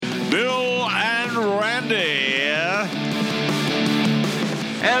Bill and Randy.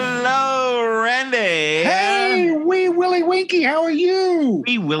 Hello, Randy. Hey, wee Willie Winky, how are you?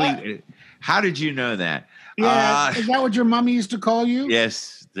 Wee Willie. How did you know that? Yeah, is that what your mommy used to call you?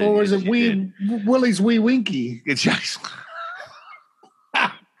 Yes. Or was it Willie's wee Winky? It's just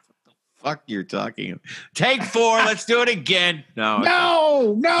fuck you're talking. Take 4. Let's do it again.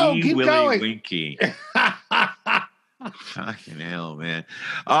 No, keep Willie going. Winky. Fucking hell, man.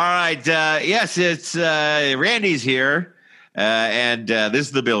 All right. Yes, it's Randy's here. And this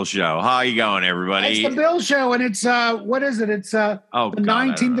is the Bill Show. How are you going, everybody? It's the Bill Show, and it's, what is it? It's the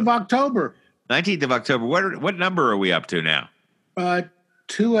 19th of October. 19th of October. What number are we up to now?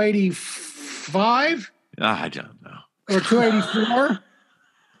 285? I don't know. Or 284?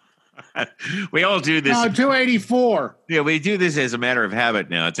 We all do this. No, 284. Yeah, we do this as a matter of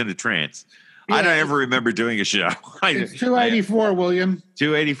habit now. It's in a trance. Yeah. I don't ever remember doing a show. It's 284, William.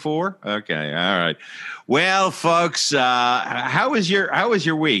 284? Okay, all right. Well, folks, how was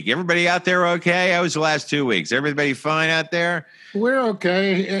your week? Everybody out there okay? How was the last 2 weeks? Everybody fine out there? We're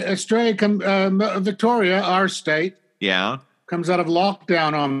okay. Australia, Victoria, our state, comes out of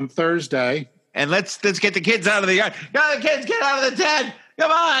lockdown on Thursday. And let's get the kids out of the yard. Go, the kids, get out of the tent.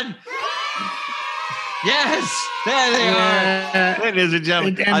 Come on. Yes, there they are. Ladies and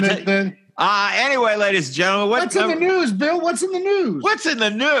gentlemen. Anyway, ladies and gentlemen, what's in the news, Bill? What's in the news? What's in the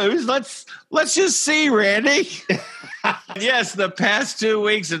news? Let's just see, Randy. Yes, the past 2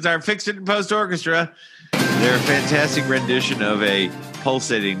 weeks, it's our Fix It and Post Orchestra. They're a fantastic rendition of a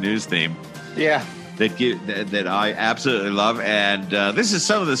pulsating news theme. Yeah. That I absolutely love. And this is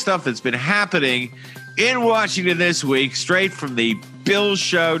some of the stuff that's been happening in Washington this week, straight from the Bill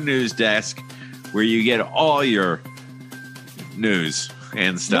Show news desk, where you get all your news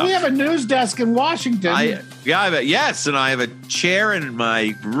and stuff. We have a news desk in Washington. Yes, and I have a chair in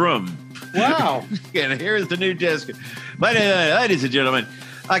my room. Wow. And here's the new desk. Ladies and gentlemen,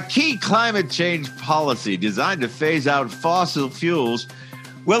 a key climate change policy designed to phase out fossil fuels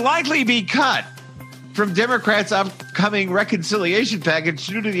will likely be cut from Democrats' upcoming reconciliation package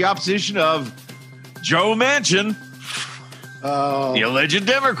due to the opposition of Joe Manchin, the alleged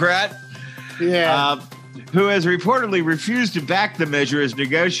Democrat. Yeah. Who has reportedly refused to back the measure as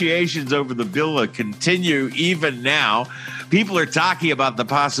negotiations over the bill continue even now. People are talking about the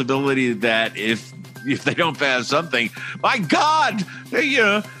possibility that if they don't pass something, my God,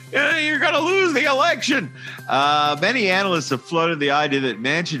 you're going to lose the election. Many analysts have floated the idea that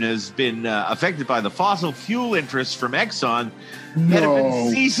Manchin has been affected by the fossil fuel interests from Exxon that have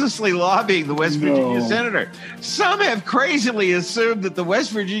been ceaselessly lobbying the West Virginia senator. Some have crazily assumed that the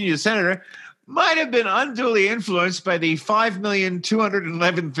West Virginia senator might have been unduly influenced by the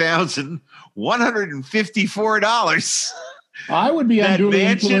 $5,211,154. I would be unduly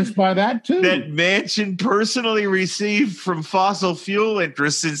influenced by that, too. That Manchin personally received from fossil fuel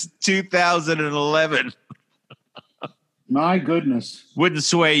interests since 2011. My goodness. Wouldn't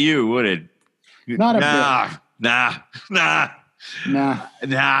sway you, would it? Not a bit. Nah.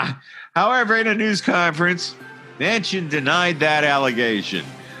 However, in a news conference, Manchin denied that allegation.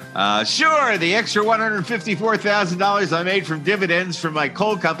 Sure, the extra $154,000 I made from dividends from my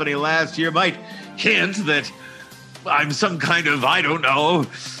coal company last year might hint that I'm some kind of, I don't know,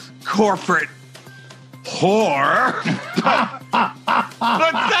 corporate whore. But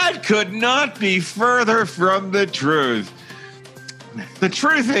that could not be further from the truth. The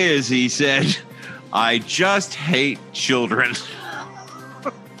truth is, he said, I just hate children.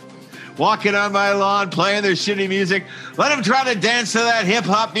 Walking on my lawn, playing their shitty music. Let them try to dance to that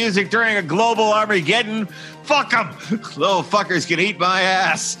hip-hop music during a global Armageddon. Fuck them. Little fuckers can eat my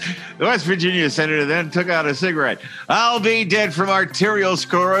ass. The West Virginia senator then took out a cigarette. I'll be dead from arterial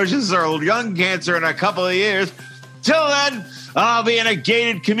sclerosis or lung cancer in a couple of years. Till then, I'll be in a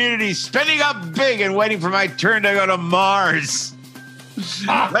gated community, spending up big and waiting for my turn to go to Mars.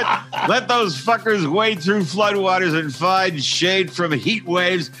 Let those fuckers wade through floodwaters and find shade from heat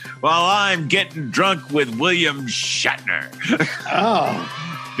waves while I'm getting drunk with William Shatner.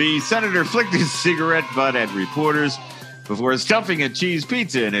 The senator flicked his cigarette butt at reporters before stuffing a cheese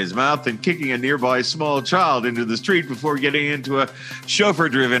pizza in his mouth and kicking a nearby small child into the street before getting into a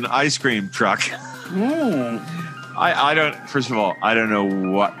chauffeur-driven ice cream truck. First of all, I don't know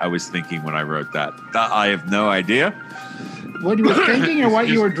what I was thinking when I wrote that. I have no idea. What you were thinking or what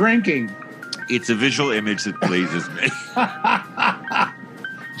you were drinking? It's a visual image that pleases me.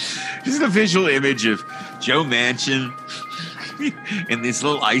 This is a visual image of Joe Manchin in this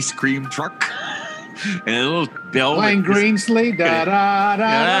little ice cream truck and a little bell. Playing Greensley.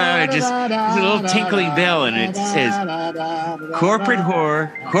 Just a little tinkling bell, and it says, corporate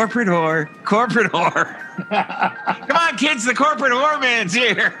whore, corporate whore, corporate whore. Come on, kids, the corporate whore man's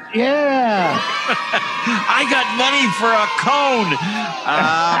here. Yeah. I got money for a cone.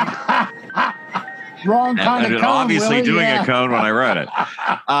 Wrong kind of cone. Obviously Willie, doing a cone when I wrote it.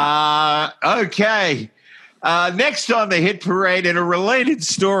 Okay. Next on the hit parade, in a related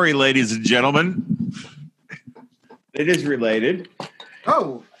story, ladies and gentlemen. It is related.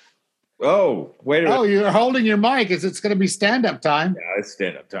 Oh, wait a minute. Oh, you're holding your mic. It's going to be stand-up time. Yeah, it's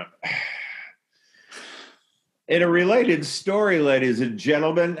stand-up time. In a related story, ladies and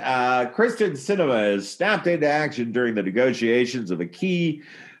gentlemen, Kristen Sinema has snapped into action during the negotiations of a key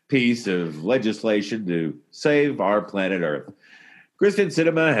piece of legislation to save our planet Earth. Kristen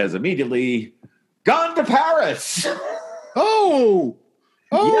Sinema has immediately gone to Paris. Oh,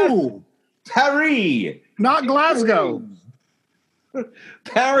 yes. Paris. Not Glasgow.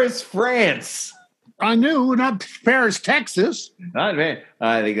 Paris, France. I knew, not Paris, Texas. Not man.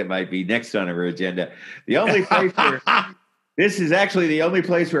 I think it might be next on our agenda. The only place where this is actually the only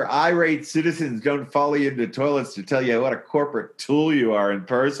place where irate citizens don't follow you into toilets to tell you what a corporate tool you are in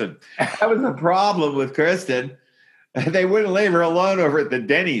person. That was the problem with Kristen. They wouldn't leave her alone over at the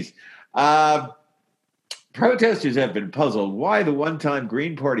Denny's. Protesters have been puzzled why the one-time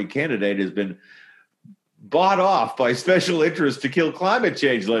Green Party candidate has been bought off by special interests to kill climate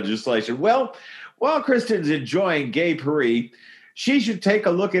change legislation. Well, while Kristen's enjoying gay Paris, she should take a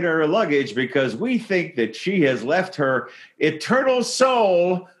look at her luggage because we think that she has left her eternal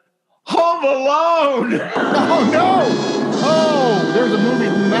soul home alone. Oh, no. Oh, there's a movie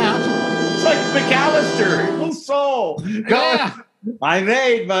from that. It's like McAllister, eternal soul. Yeah. I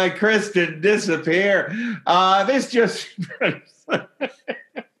made my Kristen disappear. This just...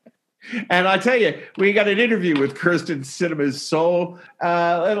 And I tell you, we got an interview with Kristen Sinema's soul.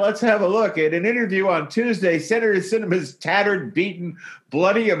 Let's have a look at an interview on Tuesday. Senator Sinema's tattered, beaten,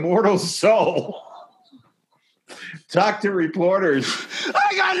 bloody, immortal soul. Talk to reporters.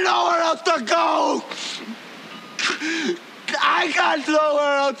 I got nowhere else to go. I got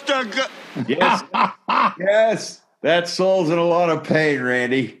nowhere else to go. Yes, yes, that soul's in a lot of pain,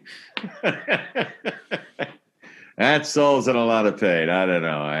 Randy. That soul's in a lot of pain. I don't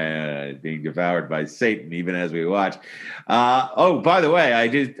know. Being devoured by Satan, even as we watch. By the way, I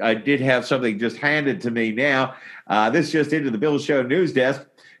did have something just handed to me now. This just into the Bill Show news desk.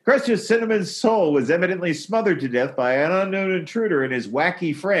 Kristen Sinema's soul was evidently smothered to death by an unknown intruder and his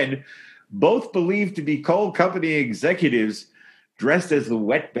wacky friend, both believed to be coal company executives dressed as the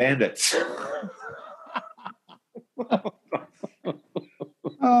Wet Bandits.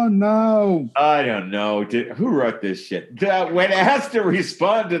 Oh, no. I don't know. Who wrote this shit? When asked to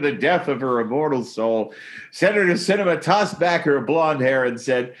respond to the death of her immortal soul, Senator Sinema tossed back her blonde hair and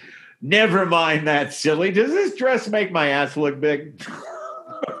said, "Never mind that, silly. Does this dress make my ass look big?"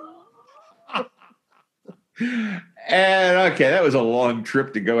 And, okay, that was a long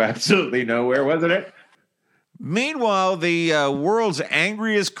trip to go absolutely nowhere, wasn't it? Meanwhile, the world's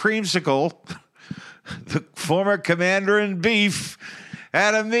angriest creamsicle, the former commander-in-chief,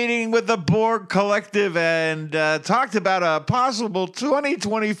 had a meeting with the Borg Collective and talked about a possible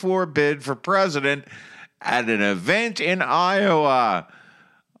 2024 bid for president at an event in Iowa.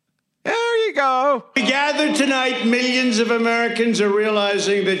 There you go. We gathered tonight, millions of Americans are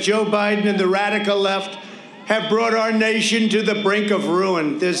realizing that Joe Biden and the radical left have brought our nation to the brink of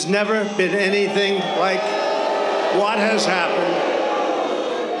ruin. There's never been anything like what has happened.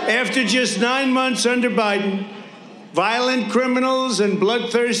 After just 9 months under Biden, violent criminals and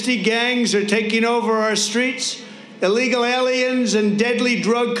bloodthirsty gangs are taking over our streets. Illegal aliens and deadly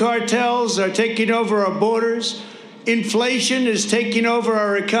drug cartels are taking over our borders. Inflation is taking over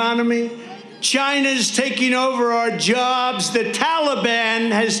our economy. China's taking over our jobs. The Taliban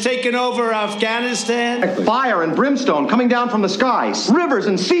has taken over Afghanistan. Fire and brimstone coming down from the skies. Rivers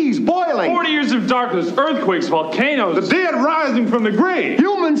and seas boiling. 40 years of darkness, earthquakes, volcanoes. The dead rising from the grave.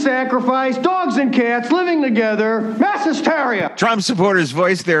 Human sacrifice, dogs and cats living together. Mass hysteria. Trump supporters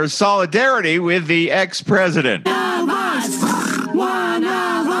voiced their solidarity with the ex-president. One of us. One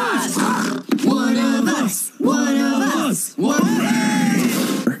of us. One of us. One of us. One of us.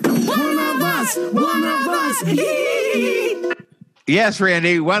 One of us. Yes,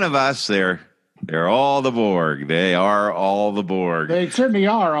 Randy, one of us. They're all the Borg. They are all the Borg. They certainly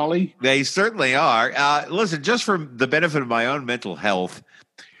are, Ollie. They certainly are. Listen, just for the benefit of my own mental health.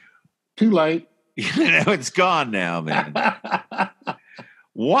 Too late. It's gone now, man.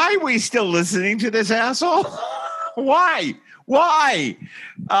 Why are we still listening to this asshole? Why?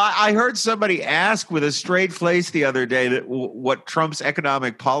 I heard somebody ask with a straight face the other day that what Trump's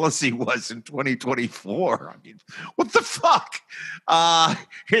economic policy was in 2024. I mean, what the fuck?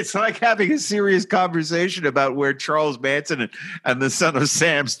 It's like having a serious conversation about where Charles Manson and the son of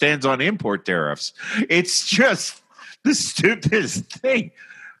Sam stands on import tariffs. It's just the stupidest thing.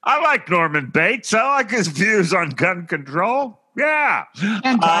 I like Norman Bates. I like his views on gun control. Yeah.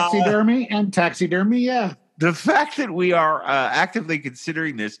 And taxidermy. Yeah. The fact that we are actively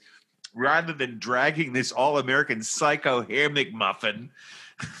considering this rather than dragging this all-American psycho hair McMuffin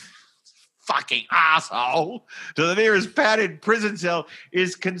fucking asshole to the nearest padded prison cell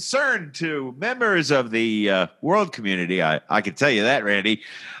is concern to members of the world community. I can tell you that, Randy.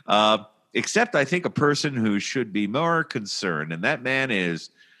 Except I think a person who should be more concerned, and that man is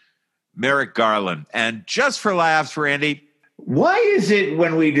Merrick Garland. And just for laughs, Randy, why is it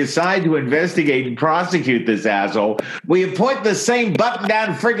when we decide to investigate and prosecute this asshole, we appoint the same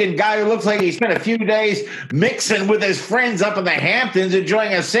button-down friggin' guy who looks like he spent a few days mixing with his friends up in the Hamptons,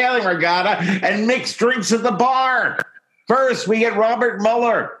 enjoying a sailing regatta and mixed drinks at the bar? First, we get Robert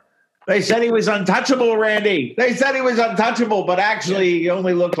Mueller. They said he was untouchable, Randy. They said he was untouchable, but actually he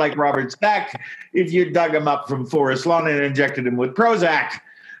only looked like Robert Stack if you dug him up from Forest Lawn and injected him with Prozac.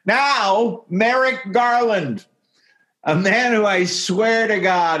 Now, Merrick Garland. A man who I swear to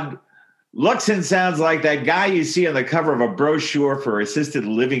God looks and sounds like that guy you see on the cover of a brochure for assisted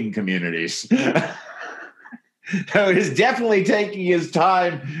living communities. Who is definitely taking his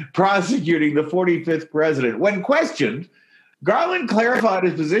time prosecuting the 45th president. When questioned, Garland clarified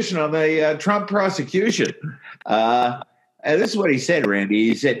his position on the Trump prosecution. And this is what he said, Randy.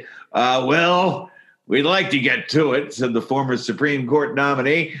 He said, well, we'd like to get to it, said the former Supreme Court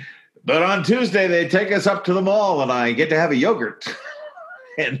nominee. But on Tuesday, they take us up to the mall, and I get to have a yogurt.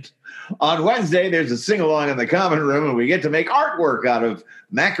 And on Wednesday, there's a sing-along in the common room, and we get to make artwork out of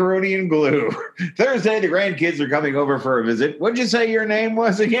macaroni and glue. Thursday, the grandkids are coming over for a visit. What'd you say your name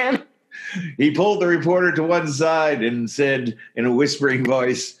was again? He pulled the reporter to one side and said in a whispering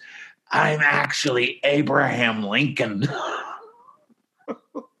voice, I'm actually Abraham Lincoln.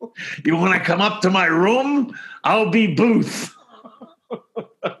 You want to come up to my room? I'll be Booth.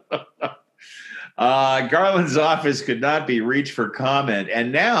 Garland's office could not be reached for comment.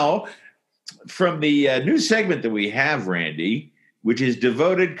 And now, from the new segment that we have, Randy, which is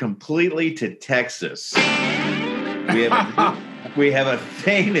devoted completely to Texas, we have a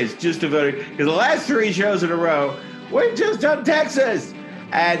thing that's just devoted, because the last three shows in a row, we've just done Texas.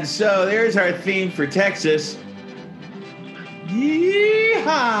 And so there's our theme for Texas.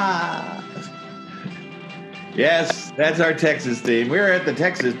 Yeehaw! Yes, that's our Texas theme. We're at the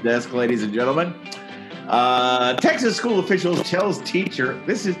Texas desk, ladies and gentlemen. Texas school officials tells teacher.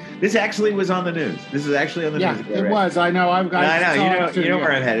 This actually was on the news. This is actually on the news. Yeah, it was. I know. I know. You know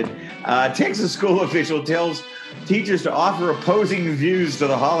where I'm headed. Texas school official tells teachers to offer opposing views to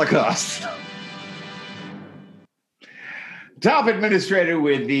the Holocaust. Top administrator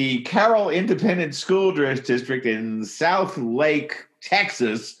with the Carroll Independent School District in South Lake,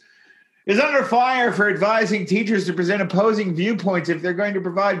 Texas, is under fire for advising teachers to present opposing viewpoints if they're going to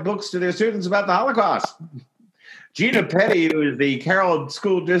provide books to their students about the Holocaust. Gina Petty, who is the Carroll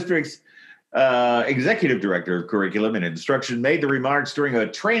School District's executive director of curriculum and instruction, made the remarks during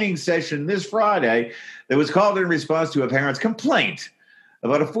a training session this Friday that was called in response to a parent's complaint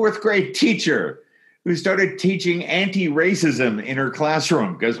about a fourth grade teacher who started teaching anti-racism in her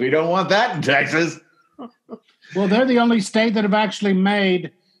classroom, because we don't want that in Texas. Well, they're the only state that have actually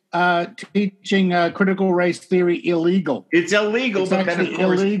made teaching critical race theory illegal. It's illegal, it's but then, of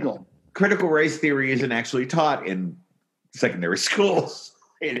course, illegal. Critical race theory isn't actually taught in secondary schools.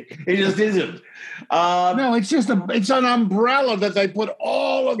 It just isn't. No, it's just it's an umbrella that they put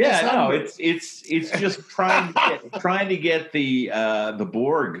all of this under. It's just trying to get the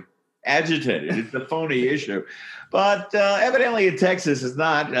Borg agitated. It's a phony issue. But evidently in Texas is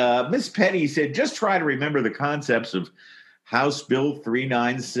not. Miss Petty said, just try to remember the concepts of House Bill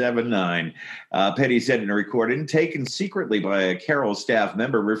 3979. Petty said in a recording taken secretly by a Carroll staff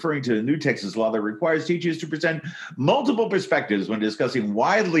member, referring to the new Texas law that requires teachers to present multiple perspectives when discussing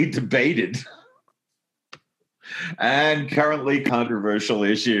widely debated and currently controversial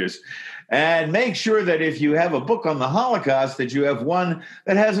issues. And make sure that if you have a book on the Holocaust, that you have one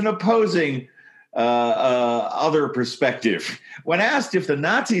that has an opposing other perspective. When asked if the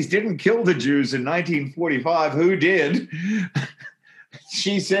Nazis didn't kill the Jews in 1945, who did?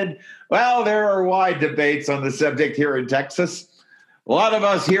 She said, well, there are wide debates on the subject here in Texas. A lot of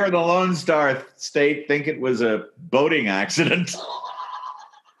us here in the Lone Star State think it was a boating accident.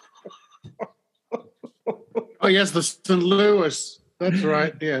 Oh, yes, the St. Louis. That's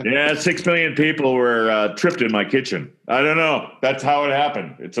right. Yeah. Yeah, 6 million people were tripped in my kitchen. I don't know. That's how it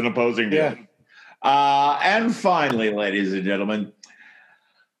happened. It's an opposing view. Yeah. And finally, ladies and gentlemen,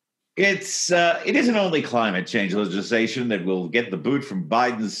 it isn't only climate change legislation that will get the boot from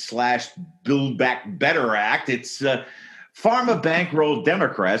Biden's /Build Back Better Act. It's pharma bankrolled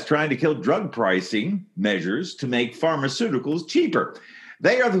Democrats trying to kill drug pricing measures to make pharmaceuticals cheaper.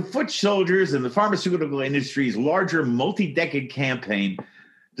 They are the foot soldiers in the pharmaceutical industry's larger multi-decade campaign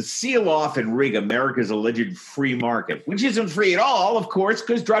to seal off and rig America's alleged free market, which isn't free at all, of course,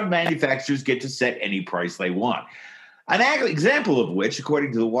 because drug manufacturers get to set any price they want. An example of which,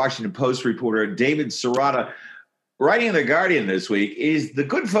 according to the Washington Post reporter David Serrata, writing in The Guardian this week, is the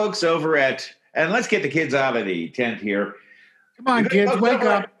good folks over at, and let's get the kids out of the tent here. Come on, kids, wake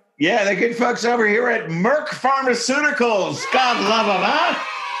up. Yeah, the good folks over here at Merck Pharmaceuticals. God love them, huh?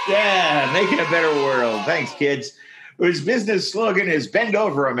 Yeah, making a better world. Thanks, kids. Whose business slogan is "Bend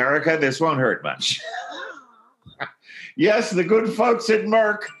over, America. This won't hurt much." Yes, the good folks at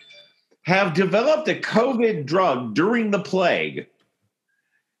Merck have developed a COVID drug during the plague.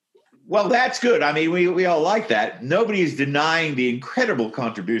 Well, that's good. I mean, we all like that. Nobody is denying the incredible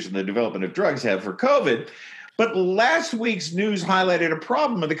contribution the development of drugs have for COVID. But last week's news highlighted a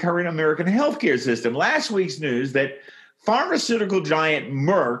problem with the current American healthcare system. Last week's news that pharmaceutical giant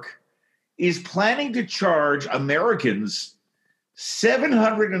Merck is planning to charge Americans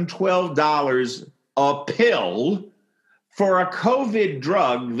 $712 a pill for a COVID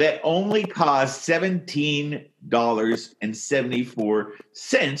drug that only costs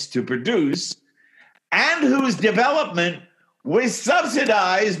 $17.74 to produce, and whose development was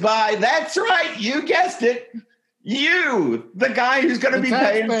subsidized by, that's right, you guessed it, you, the guy who's going to be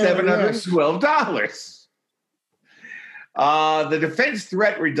paying $712. The Defense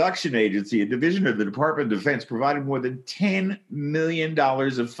Threat Reduction Agency, a division of the Department of Defense, provided more than $10 million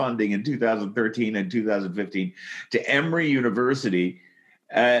of funding in 2013 and 2015 to Emory University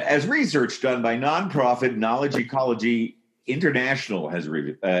as research done by nonprofit Knowledge Ecology International as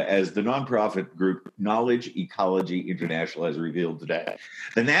the nonprofit group Knowledge Ecology International has revealed today.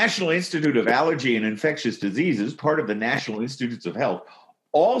 The National Institute of Allergy and Infectious Diseases, part of the National Institutes of Health,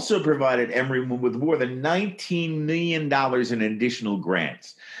 also provided Emory with more than $19 million in additional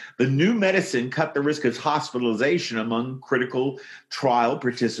grants. The new medicine cut the risk of hospitalization among critical trial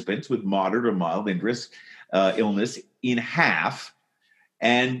participants with moderate or mild illness in half,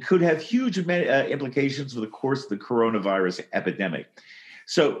 and could have huge implications for the course of the coronavirus epidemic.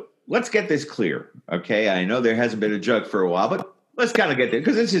 So let's get this clear, okay? I know there hasn't been a joke for a while, but let's kind of get there,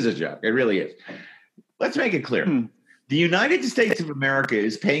 because this is a joke. It really is. Let's make it clear. The United States of America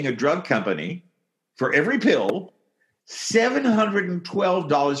is paying a drug company for every pill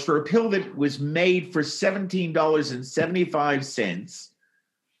 $712 for a pill that was made for $17.75,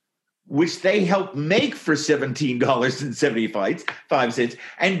 which they helped make for $17.75.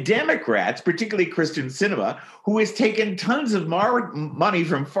 And Democrats, particularly Kristen Sinema, who has taken tons of money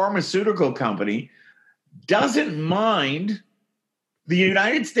from pharmaceutical company, doesn't mind the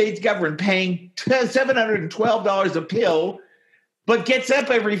United States government paying $712 a pill, but gets up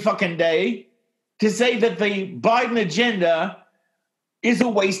every fucking day to say that the Biden agenda is a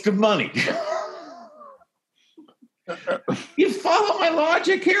waste of money. You follow my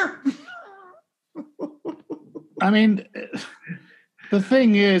logic here? I mean, the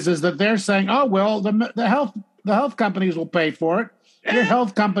thing is that they're saying, "Oh well, the health companies will pay for it. Your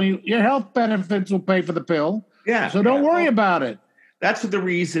health benefits will pay for the pill. Yeah. So don't worry about it." That's the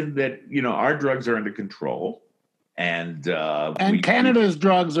reason that our drugs are under control, and Canada's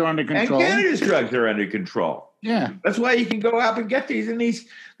drugs are under control. And Canada's drugs are under control. Yeah, that's why you can go out and get these. And these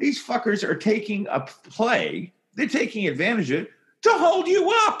fuckers are taking a play. They're taking advantage of it to hold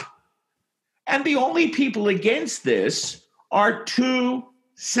you up. And the only people against this are two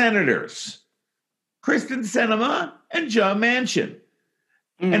senators, Kristen Sinema and Joe Manchin.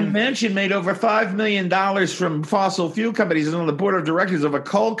 And Manchin made over $5 million from fossil fuel companies and on the board of directors of a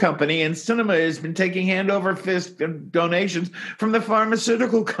coal company. And Sinema has been taking hand over fist donations from the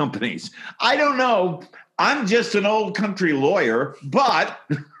pharmaceutical companies. I don't know. I'm just an old country lawyer, but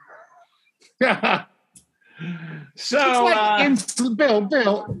so it's like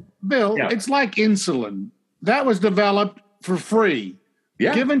Bill. Yeah. It's like insulin that was developed for free,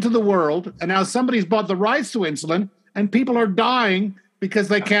 given to the world, and now somebody's bought the rights to insulin, and people are dying because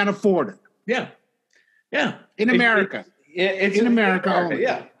they can't afford it. Yeah. In America. It's in America only.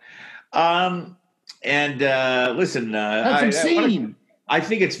 Yeah. Listen, I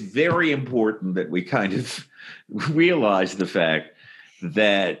think it's very important that we kind of realize the fact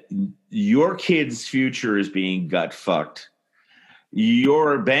that your kid's future is being gut fucked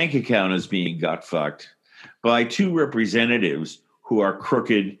your bank account is being gut fucked by two representatives who are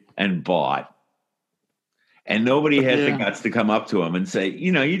crooked and bought. And nobody has the guts to come up to him and say,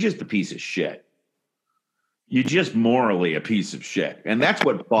 you're just a piece of shit. You're just morally a piece of shit. And that's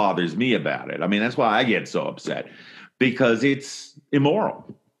what bothers me about it. I mean, that's why I get so upset, because it's immoral.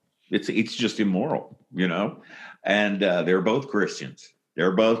 It's just immoral, And they're both Christians.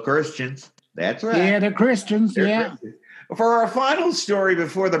 That's right. Yeah, they're Christians. Christians. For our final story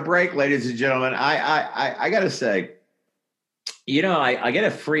before the break, ladies and gentlemen, I got to say, I get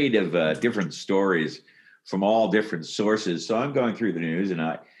afraid of different stories from all different sources. So I'm going through the news, and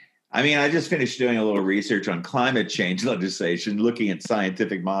I just finished doing a little research on climate change legislation, looking at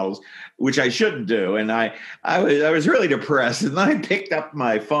scientific models, which I shouldn't do. And I was really depressed. And then I picked up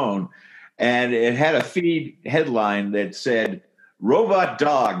my phone, and it had a feed headline that said, "Robot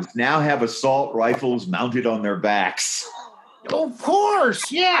dogs now have assault rifles mounted on their backs." Of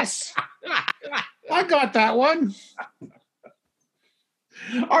course, yes. I got that one.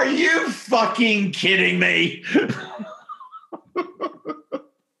 Are you fucking kidding me?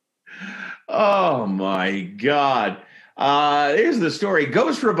 Oh, my God. Here's the story.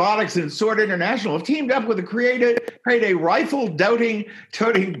 Ghost Robotics and Sword International have teamed up with create a rifle-toting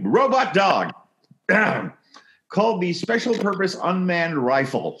robot dog called the Special Purpose Unmanned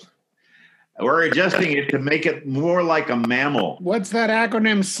Rifle. We're adjusting it to make it more like a mammal. What's that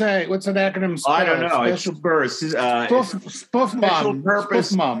acronym say? What's that acronym spell? I don't know. Special purpose. Yeah, special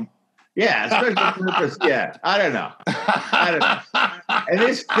purpose. Yeah, I don't know. And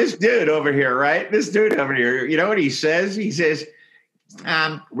this dude over here, right? This dude over here, you know what he says? He says,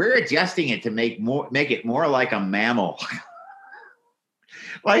 "We're adjusting it to make it more like a mammal."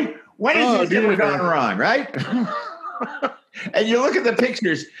 Like, when has this ever gone wrong, right? And you look at the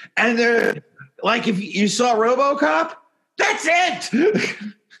pictures, and they're like, if you saw RoboCop, that's it.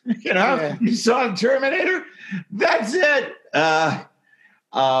 You saw Terminator, that's it.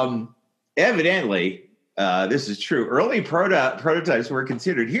 Evidently, this is true. Early prototypes were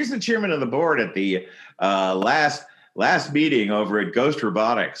considered. Here's the chairman of the board at the last meeting over at Ghost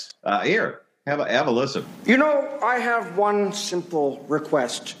Robotics. Here, have a listen. I have one simple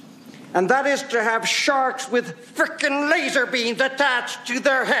request. And that is to have sharks with frickin' laser beams attached to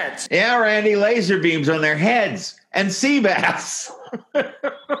their heads. Yeah, Randy, laser beams on their heads. And sea bass.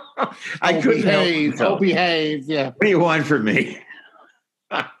 I couldn't help myself. Behave, yeah. What do you want from me?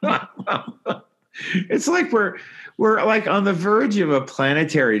 It's like we're like on the verge of a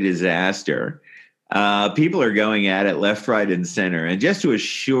planetary disaster. People are going at it left, right, and center. And just to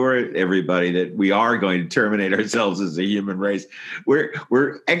assure everybody that we are going to terminate ourselves as a human race,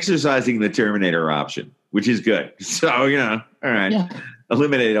 we're exercising the Terminator option, which is good. So, all right,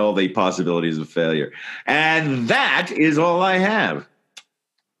 eliminate all the possibilities of failure. And that is all I have.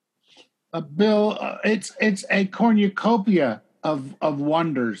 Bill, it's a cornucopia of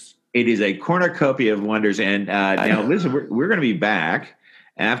wonders. It is a cornucopia of wonders. And now, listen, we're going to be back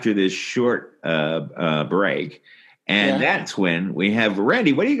after this short break. And that's when we have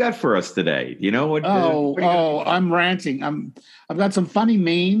Randy. What do you got for us today? You know what? I'm ranting. I've got some funny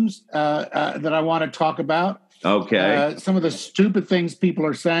memes that I want to talk about. Okay. Some of the stupid things people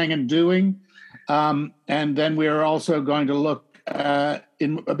are saying and doing. And then we are also going to look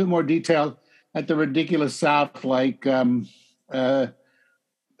in a bit more detail at the ridiculous South, like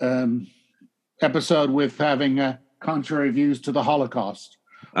episode with having contrary views to the Holocaust.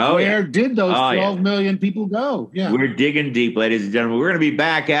 Where did those 12 million people go? Yeah. We're digging deep, ladies and gentlemen. We're going to be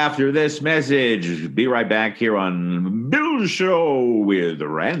back after this message. Be right back here on Bill's Show with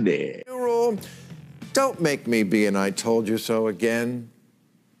Randy. Don't make me be an I told you so again.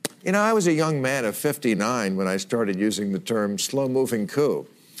 I was a young man of 59 when I started using the term slow-moving coup.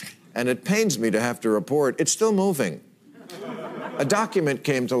 And it pains me to have to report it's still moving. A document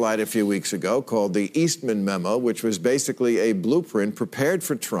came to light a few weeks ago called the Eastman Memo, which was basically a blueprint prepared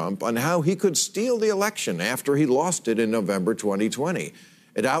for Trump on how he could steal the election after he lost it in November 2020.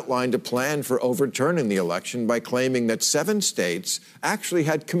 It outlined a plan for overturning the election by claiming that 7 states actually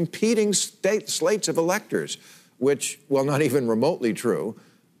had competing slates of electors, which, while not even remotely true,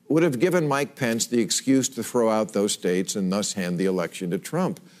 would have given Mike Pence the excuse to throw out those states and thus hand the election to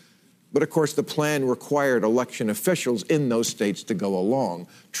Trump. But, of course, the plan required election officials in those states to go along.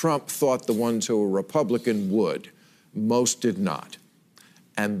 Trump thought the ones who were Republican would. Most did not.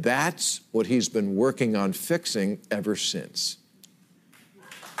 And that's what he's been working on fixing ever since.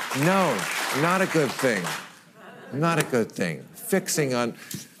 No, not a good thing. Not a good thing. Fixing on...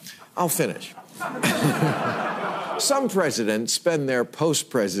 I'll finish. Some presidents spend their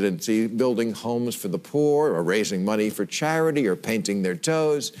post-presidency building homes for the poor or raising money for charity or painting their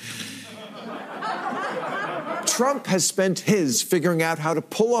toes. Trump has spent his figuring out how to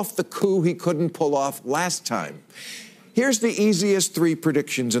pull off the coup he couldn't pull off last time. Here's the easiest 3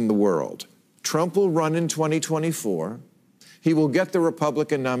 predictions in the world. Trump will run in 2024. He will get the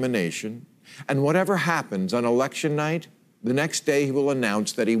Republican nomination. And whatever happens on election night, the next day he will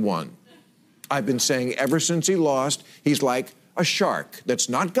announce that he won. I've been saying ever since he lost, he's like a shark that's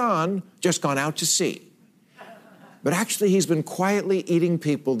not gone, just gone out to sea. But actually, he's been quietly eating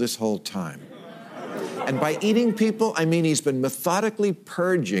people this whole time. And by eating people, I mean he's been methodically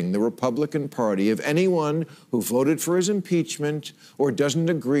purging the Republican Party of anyone who voted for his impeachment or doesn't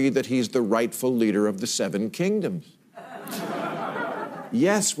agree that he's the rightful leader of the 7 kingdoms.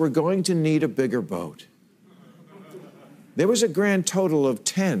 Yes, we're going to need a bigger boat. There was a grand total of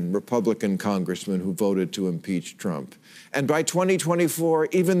 10 Republican congressmen who voted to impeach Trump. And by 2024,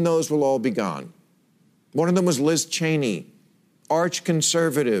 even those will all be gone. One of them was Liz Cheney, arch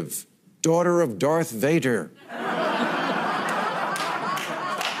conservative, daughter of Darth Vader.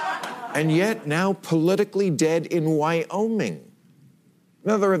 And yet now politically dead in Wyoming.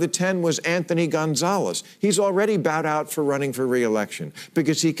 Another of the 10 was Anthony Gonzalez. He's already bowed out for running for re-election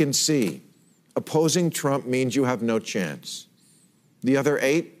because he can see opposing Trump means you have no chance. The other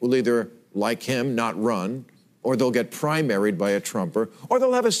 8 will either, like him, not run, or they'll get primaried by a Trumper, or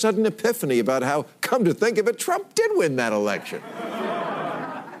they'll have a sudden epiphany about how, come to think of it, Trump did win that election.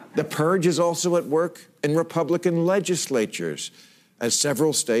 The purge is also at work in Republican legislatures, as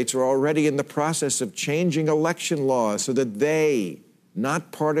several states are already in the process of changing election laws so that they,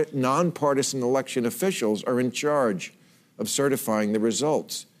 nonpartisan election officials, are in charge of certifying the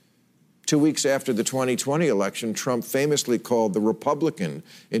results. 2 weeks after the 2020 election, Trump famously called the Republican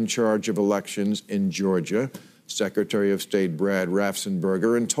in charge of elections in Georgia, Secretary of State Brad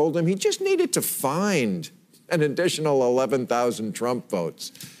Raffensperger, and told him he just needed to find an additional 11,000 Trump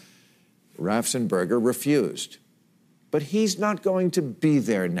votes. Raffensperger refused. But he's not going to be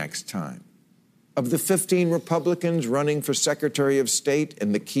there next time. Of the 15 Republicans running for Secretary of State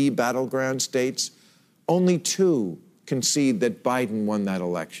in the key battleground states, only 2 concede that Biden won that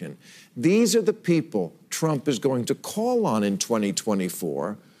election. These are the people Trump is going to call on in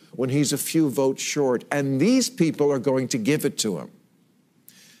 2024 when he's a few votes short, and these people are going to give it to him.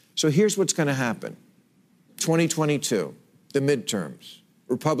 So here's what's going to happen. 2022, the midterms.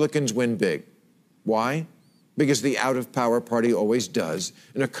 Republicans win big. Why? Because the out-of-power party always does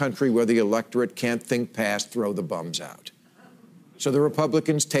in a country where the electorate can't think past throw the bums out. So the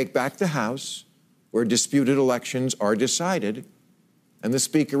Republicans take back the House, where disputed elections are decided, and the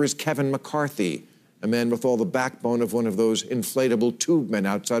Speaker is Kevin McCarthy, a man with all the backbone of one of those inflatable tube men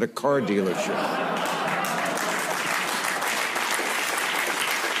outside a car dealership.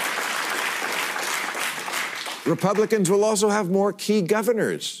 Republicans will also have more key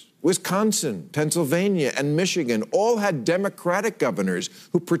governors. Wisconsin, Pennsylvania, and Michigan all had Democratic governors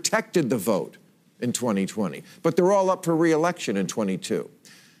who protected the vote in 2020. But they're all up for re-election in 22.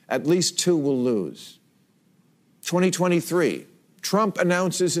 At least 2 will lose. 2023, Trump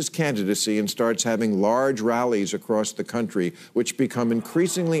announces his candidacy and starts having large rallies across the country, which become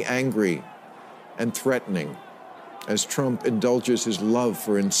increasingly angry and threatening as Trump indulges his love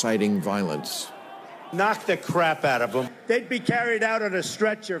for inciting violence. Knock the crap out of them. They'd be carried out on a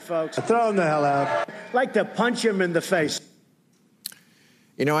stretcher, folks. Throw them the hell out. Like to punch him in the face.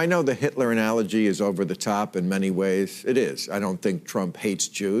 You know, I know the Hitler analogy is over the top in many ways. It is. I don't think Trump hates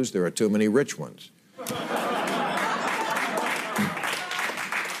Jews. There are too many rich ones.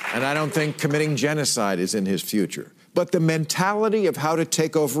 And I don't think committing genocide is in his future. But the mentality of how to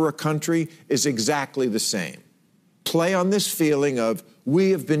take over a country is exactly the same. Play on this feeling of,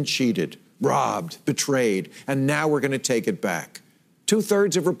 we have been cheated, robbed, betrayed, and now we're going to take it back.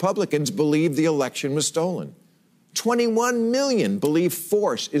 2/3 of Republicans believe the election was stolen. 21 million believe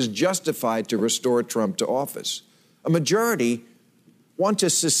force is justified to restore Trump to office. A majority want to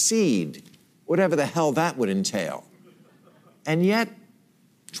secede, whatever the hell that would entail. And yet,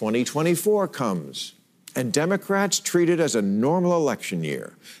 2024 comes, and Democrats treat it as a normal election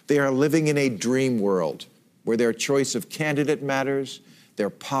year. They are living in a dream world where their choice of candidate matters, their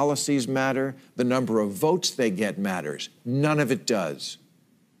policies matter, the number of votes they get matters. None of it does.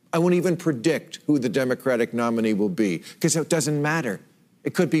 I won't even predict who the Democratic nominee will be, because it doesn't matter.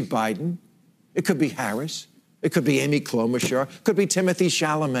 It could be Biden. It could be Harris. It could be Amy Klobuchar. It could be Timothy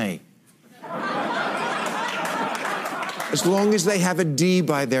Chalamet. As long as they have a D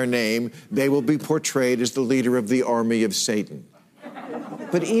by their name, they will be portrayed as the leader of the army of Satan.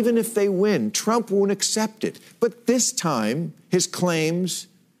 But even if they win, Trump won't accept it. But this time, his claims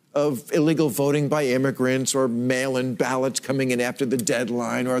of illegal voting by immigrants or mail-in ballots coming in after the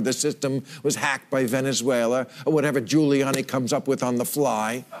deadline or the system was hacked by Venezuela or whatever Giuliani comes up with on the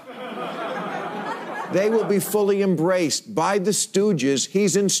fly, they will be fully embraced by the stooges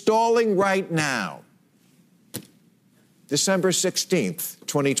he's installing right now. December 16th,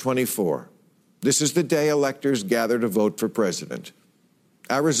 2024. This is the day electors gather to vote for president.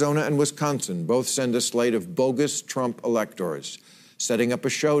 Arizona and Wisconsin both send a slate of bogus Trump electors, setting up a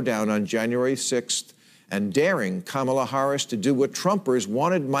showdown on January 6th and daring Kamala Harris to do what Trumpers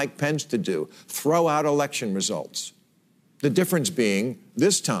wanted Mike Pence to do, throw out election results. The difference being,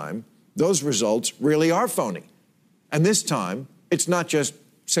 this time, those results really are phony. And this time, it's not just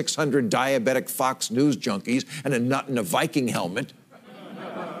 600 diabetic Fox News junkies and a nut in a Viking helmet.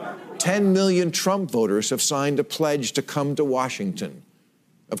 10 million Trump voters have signed a pledge to come to Washington.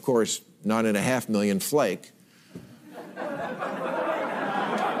 Of course, 9.5 million flake.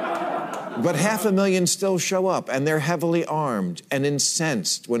 But 500,000 still show up, and they're heavily armed and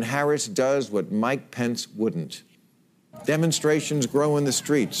incensed when Harris does what Mike Pence wouldn't. Demonstrations grow in the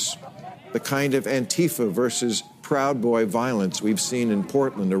streets. The kind of Antifa versus Proud Boy violence we've seen in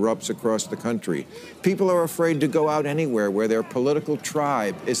Portland erupts across the country. People are afraid to go out anywhere where their political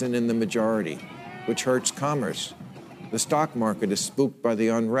tribe isn't in the majority, which hurts commerce. The stock market is spooked by the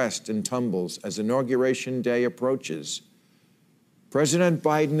unrest and tumbles as Inauguration Day approaches. President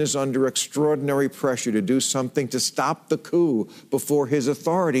Biden is under extraordinary pressure to do something to stop the coup before his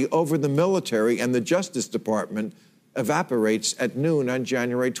authority over the military and the Justice Department evaporates at noon on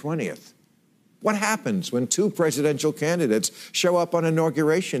January 20th. What happens when two presidential candidates show up on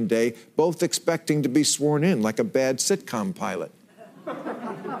Inauguration Day, both expecting to be sworn in like a bad sitcom pilot?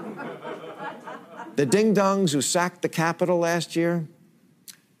 The ding-dongs who sacked the Capitol last year,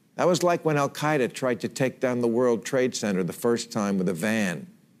 that was like when Al-Qaeda tried to take down the World Trade Center the first time with a van.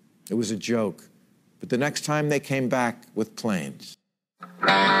 It was a joke. But the next time they came back with planes.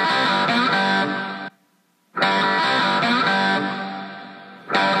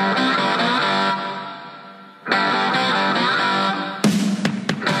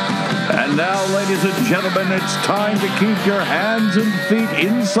 And now, ladies and gentlemen, it's time to keep your hands and feet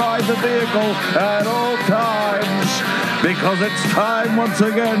inside the vehicle at all times, because it's time once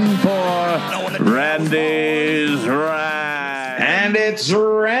again for Randy's Rant. And it's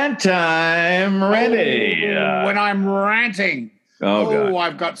rant time, Randy. When I'm ranting. God.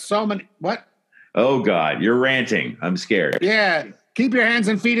 I've got so many. What? Oh, God, you're ranting. I'm scared. Yeah. Keep your hands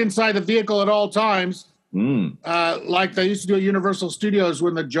and feet inside the vehicle at all times. Like they used to do at Universal Studios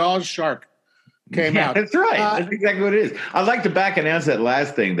when the Jaws shark came out. That's right. That's exactly what it is. I'd like to back announce that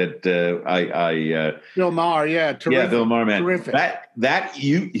last thing that Bill Maher, terrific. Yeah, Bill Maher, man. Terrific.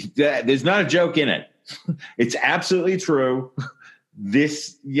 There's not a joke in it. It's absolutely true.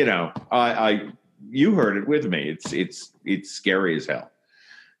 This, you heard it with me. It's scary as hell.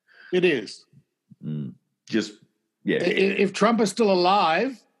 It is. Just, yeah. If Trump is still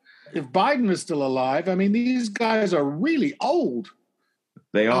alive, if Biden is still alive, I mean, these guys are really old.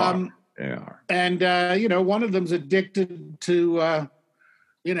 They are. They are. And, one of them's addicted to,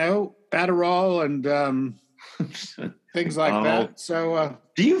 Adderall and things like that. So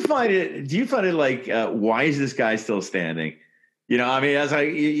do you find it like, why is this guy still standing? As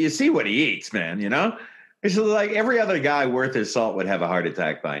you see what he eats, man, it's like every other guy worth his salt would have a heart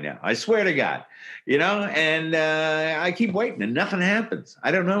attack by now. I swear to God, and I keep waiting and nothing happens.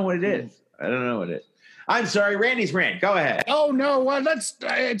 I don't know what it is. I'm sorry, Randy's rant. Go ahead. Oh no, well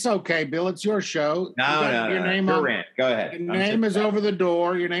it's okay, Bill. It's your show. Your name on rant. Go ahead. Your name is over the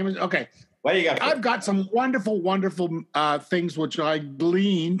door. Your name is okay. What do you got? I've got some wonderful things which I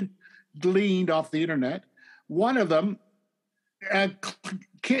gleaned off the internet. One of them, a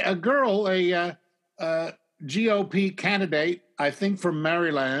girl, a GOP candidate, I think from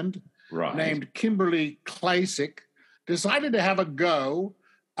Maryland, right, named Kimberly Klacik, decided to have a go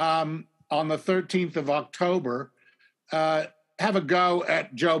on the 13th of October, have a go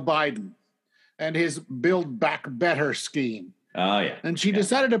at Joe Biden and his Build Back Better scheme. Oh, yeah. And she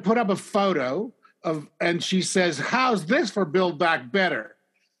decided to put up a photo and she says, "How's this for Build Back Better?"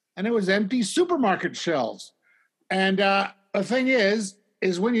 And it was empty supermarket shelves. And the thing is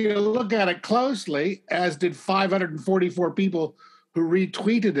when you look at it closely, as did 544 people who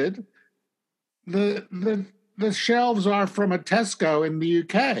retweeted it, the shelves are from a Tesco in the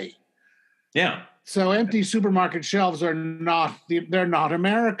UK. Yeah. So empty supermarket shelves they're not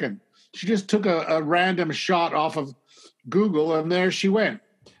American. She just took a random shot off of Google and there she went.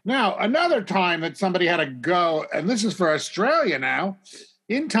 Now, another time that somebody had a go, and this is for Australia now,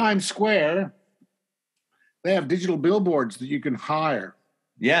 in Times Square, they have digital billboards that you can hire.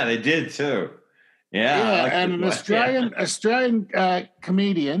 Yeah, they did too. Yeah, and an Australian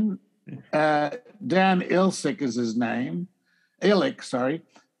comedian, Dan Illick is his name. Illick, sorry,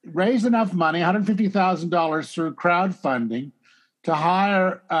 raised enough money, $150,000 through crowdfunding, to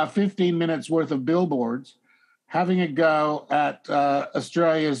hire 15 minutes worth of billboards, having a go at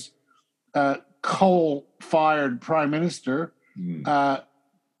Australia's coal-fired Prime Minister,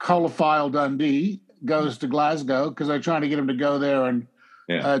 Coalophile Dundee, goes to Glasgow because they're trying to get him to go there and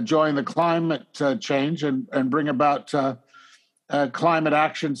join the climate change and bring about climate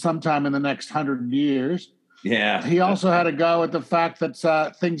action sometime in the next 100 years. Yeah. He also had a go at the fact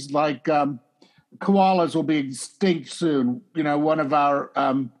that things like koalas will be extinct soon, one of our,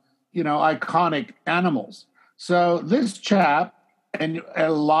 iconic animals. So this chap, and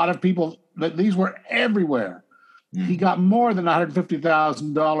a lot of people, these were everywhere. He got more than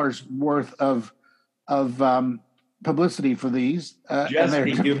 $150,000 worth of publicity for these. Just to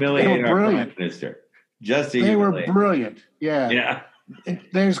humiliate our Prime Minister. They were brilliant. Yeah.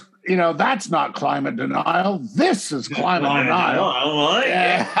 There's, that's not climate denial. This is climate denial.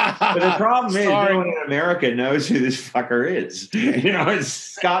 Yeah. But the problem is, no one in America knows who this fucker is. It's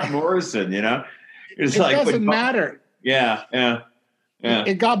Scott Morrison. It doesn't matter. Yeah.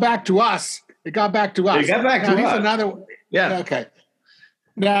 It got back to us. He's another. Yeah. Okay.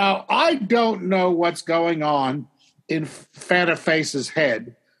 Now, I don't know what's going on in Fanta Face's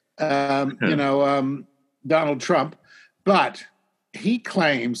head, Donald Trump, but he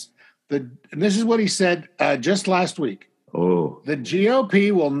claims that, and this is what he said just last week. Oh, the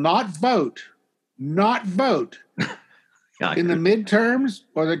GOP will not vote in the midterms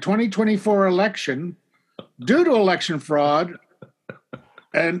or the 2024 election due to election fraud.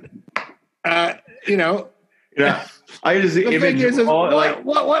 And, I just the thing is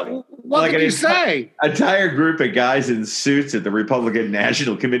what can you say? A entire group of guys in suits at the Republican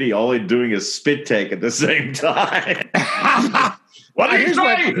National Committee, all doing a spit take at the same time. What are you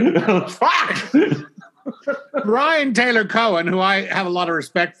saying? Fuck! Ryan Taylor Cohen, who I have a lot of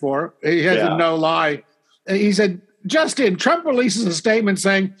respect for, he has a no lie. He said, Justin, Trump releases a statement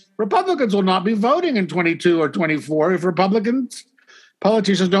saying Republicans will not be voting in 22 or 24 if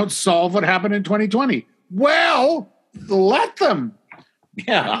politicians don't solve what happened in 2020. Well, let them.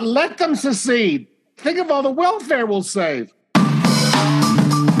 Yeah. Let them secede. Think of all the welfare we'll save.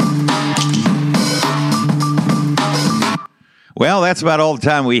 Well, that's about all the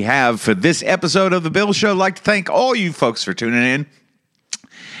time we have for this episode of The Bill Show. I'd like to thank all you folks for tuning in.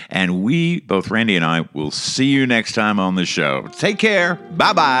 And we, both Randy and I, will see you next time on the show. Take care.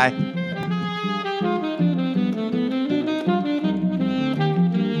 Bye-bye.